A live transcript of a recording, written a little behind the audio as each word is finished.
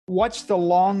What's the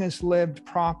longest lived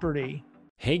property?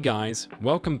 Hey guys,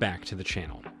 welcome back to the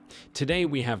channel. Today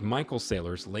we have Michael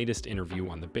Saylor's latest interview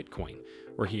on the Bitcoin,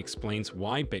 where he explains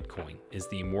why Bitcoin is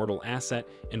the immortal asset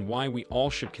and why we all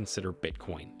should consider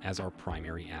Bitcoin as our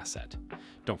primary asset.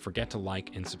 Don't forget to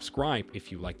like and subscribe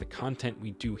if you like the content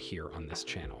we do here on this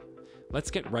channel.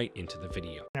 Let's get right into the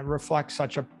video. It reflects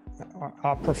such a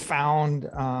profound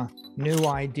new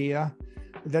idea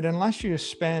that unless you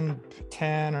spend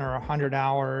 10 or 100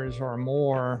 hours or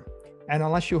more, and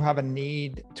unless you have a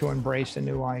need to embrace a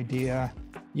new idea,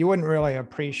 you wouldn't really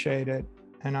appreciate it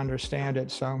and understand it.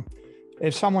 So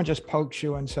if someone just pokes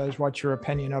you and says, what's your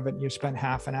opinion of it? And you spend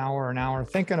half an hour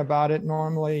thinking about it,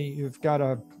 normally you've got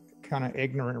a kind of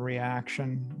ignorant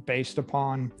reaction based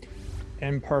upon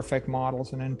imperfect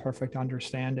models and imperfect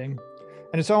understanding.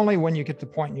 And it's only when you get to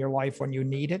the point in your life when you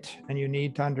need it and you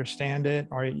need to understand it,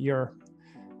 or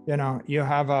you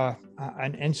have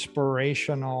an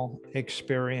inspirational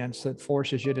experience that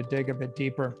forces you to dig a bit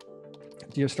deeper,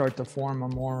 you start to form a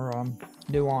more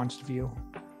nuanced view,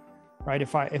 right?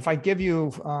 If I give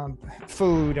you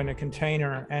food in a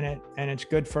container and it's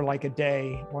good for like a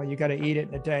day, well, you got to eat it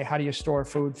in a day. How do you store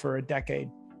food for a decade?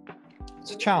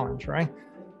 It's a challenge, right?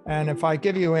 And if I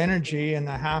give you energy and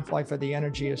the half-life of the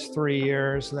energy is 3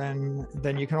 years, then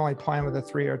you can only plan with a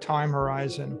 3-year time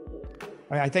horizon.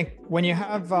 I think when you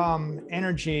have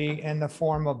energy in the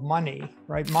form of money,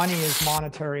 right? Money is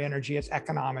monetary energy, it's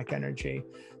economic energy.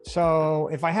 So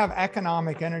if I have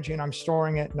economic energy and I'm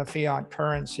storing it in a fiat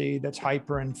currency that's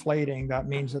hyperinflating, that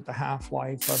means that the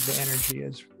half-life of the energy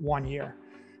is 1 year.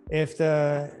 If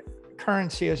the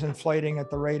currency is inflating at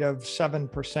the rate of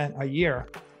 7% a year,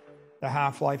 the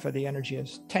half-life of the energy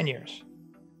is 10 years.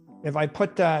 If I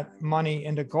put that money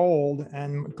into gold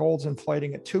and gold's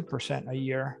inflating at 2% a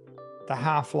year, the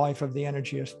half-life of the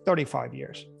energy is 35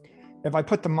 years. If I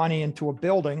put the money into a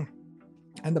building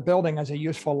and the building has a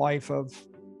useful life of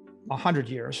 100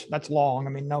 years, that's long. I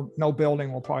mean, no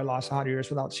building will probably last 100 years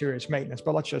without serious maintenance,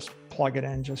 but let's just plug it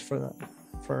in just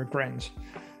for grins.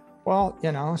 Well,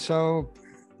 so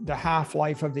the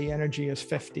half-life of the energy is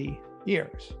 50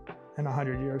 years. In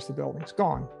 100 years, the building's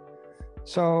gone.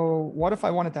 So what if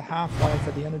I wanted the half-life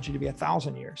of the energy to be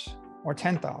 1,000 years or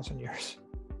 10,000 years?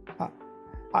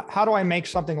 How do I make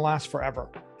something last forever?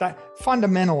 That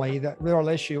fundamentally, the real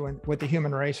issue with the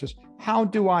human race is, how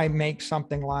do I make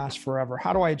something last forever?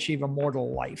 How do I achieve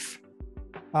immortal life?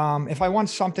 If I want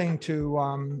something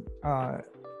to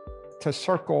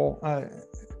circle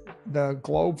the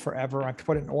globe forever, I have to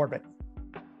put it in orbit.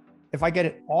 If I get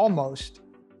it almost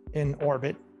in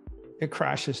orbit, it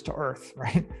crashes to Earth,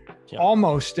 right? Yeah.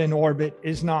 Almost in orbit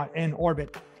is not in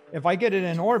orbit. If I get it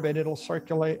in orbit, it'll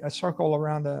circle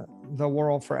around the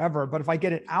world forever. But if I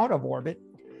get it out of orbit,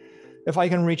 if I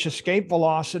can reach escape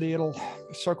velocity, it'll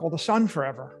circle the sun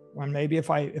forever. When maybe if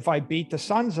I beat the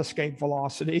sun's escape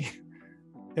velocity,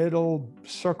 it'll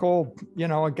circle,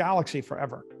 a galaxy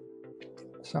forever.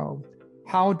 So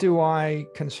how do I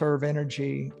conserve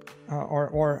energy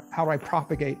or how do I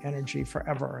propagate energy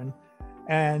forever?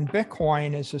 And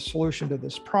Bitcoin is a solution to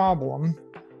this problem.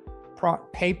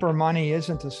 Paper money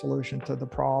isn't a solution to the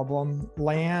problem.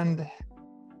 Land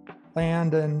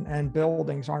and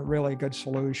buildings aren't really a good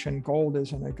solution. Gold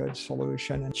isn't a good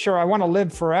solution. And sure, I want to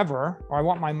live forever, or I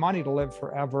want my money to live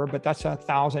forever, but that's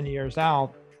 1,000 years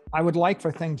out. I would like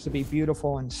for things to be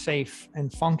beautiful and safe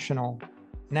and functional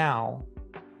now.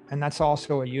 And that's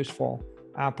also a useful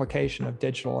application of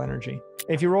digital energy.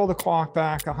 If you roll the clock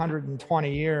back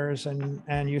 120 years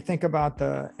and you think about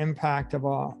the impact of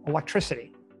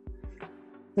electricity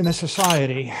in the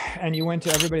society, and you went to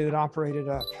everybody that operated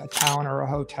a town or a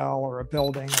hotel or a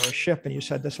building or a ship, and you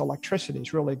said, this electricity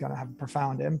is really going to have a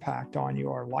profound impact on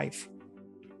your life.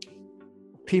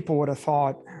 People would have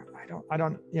thought, I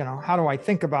don't, how do I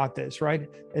think about this, right?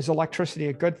 Is electricity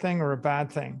a good thing or a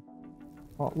bad thing?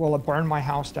 Well, will it burn my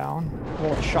house down?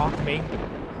 Will it shock me?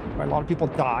 Right? A lot of people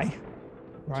die,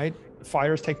 right?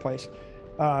 Fires take place.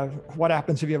 What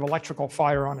happens if you have electrical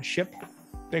fire on a ship?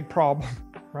 Big problem,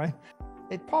 right?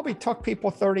 It probably took people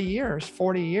 30 years,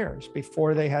 40 years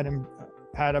before they had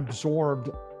absorbed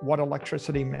what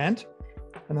electricity meant.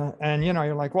 And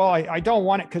you're like, well, I don't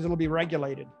want it because it'll be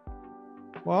regulated.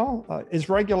 Well, is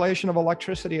regulation of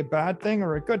electricity a bad thing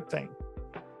or a good thing?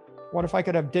 What if I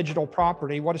could have digital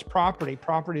property? What is property?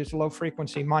 Property is low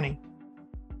frequency money.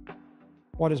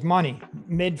 What is money?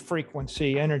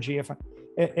 Mid-frequency energy.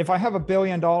 If I have $1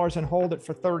 billion and hold it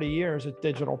for 30 years, it's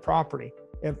digital property.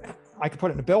 If I could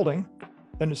put it in a building,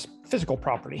 then it's physical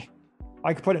property.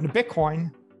 I could put it in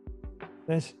Bitcoin,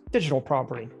 then it's digital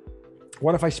property.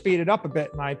 What if I speed it up a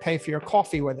bit and I pay for your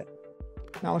coffee with it?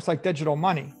 Now it's like digital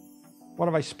money. What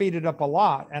if I speed it up a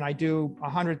lot and I do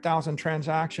 100,000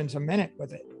 transactions a minute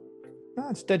with it? No,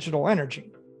 it's digital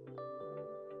energy,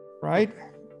 right?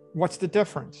 What's the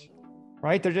difference,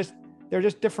 right? They're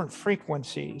just different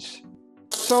frequencies.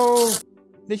 So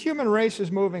the human race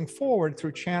is moving forward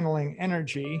through channeling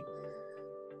energy.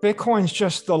 Bitcoin's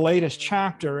just the latest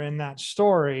chapter in that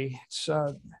story. It's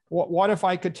what if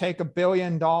I could take $1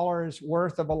 billion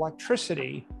worth of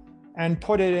electricity and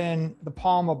put it in the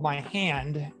palm of my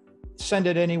hand, send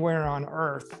it anywhere on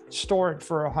Earth, store it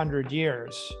for 100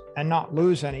 years and not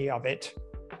lose any of it?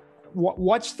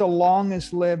 What's the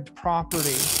longest lived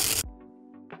property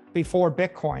before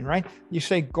Bitcoin, right? You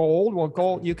say gold. Well,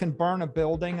 gold, you can burn a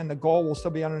building and the gold will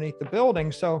still be underneath the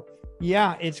building. So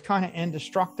yeah, it's kind of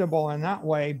indestructible in that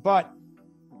way. But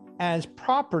as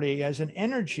property, as an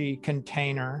energy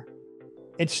container,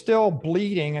 it's still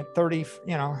bleeding at 30,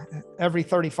 every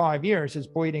 35 years it's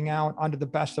bleeding out under the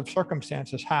best of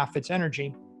circumstances, half its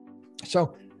energy.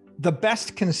 So the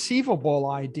best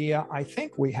conceivable idea I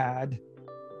think we had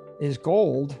is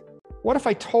gold. What if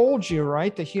I told you,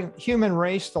 right, the human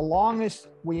race, the longest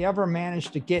we ever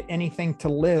managed to get anything to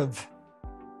live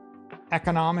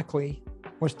economically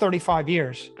was 35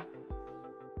 years.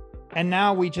 And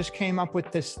now we just came up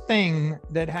with this thing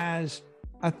that has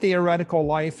a theoretical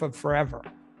life of forever.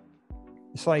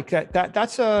 It's like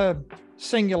that's a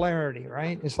singularity,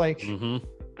 right? It's like,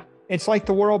 It's like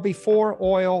the world before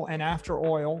oil and after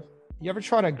oil. You ever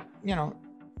try to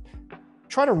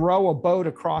row a boat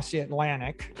across the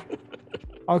Atlantic?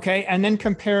 Okay, and then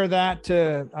compare that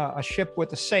to a ship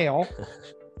with a sail.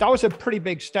 That was a pretty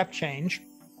big step change,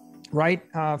 right?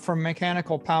 From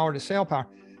mechanical power to sail power.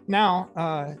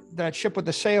 Now, that ship with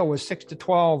the sail was 6 to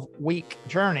 12 week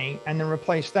journey, and then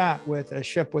replace that with a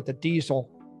ship with a diesel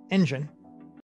engine.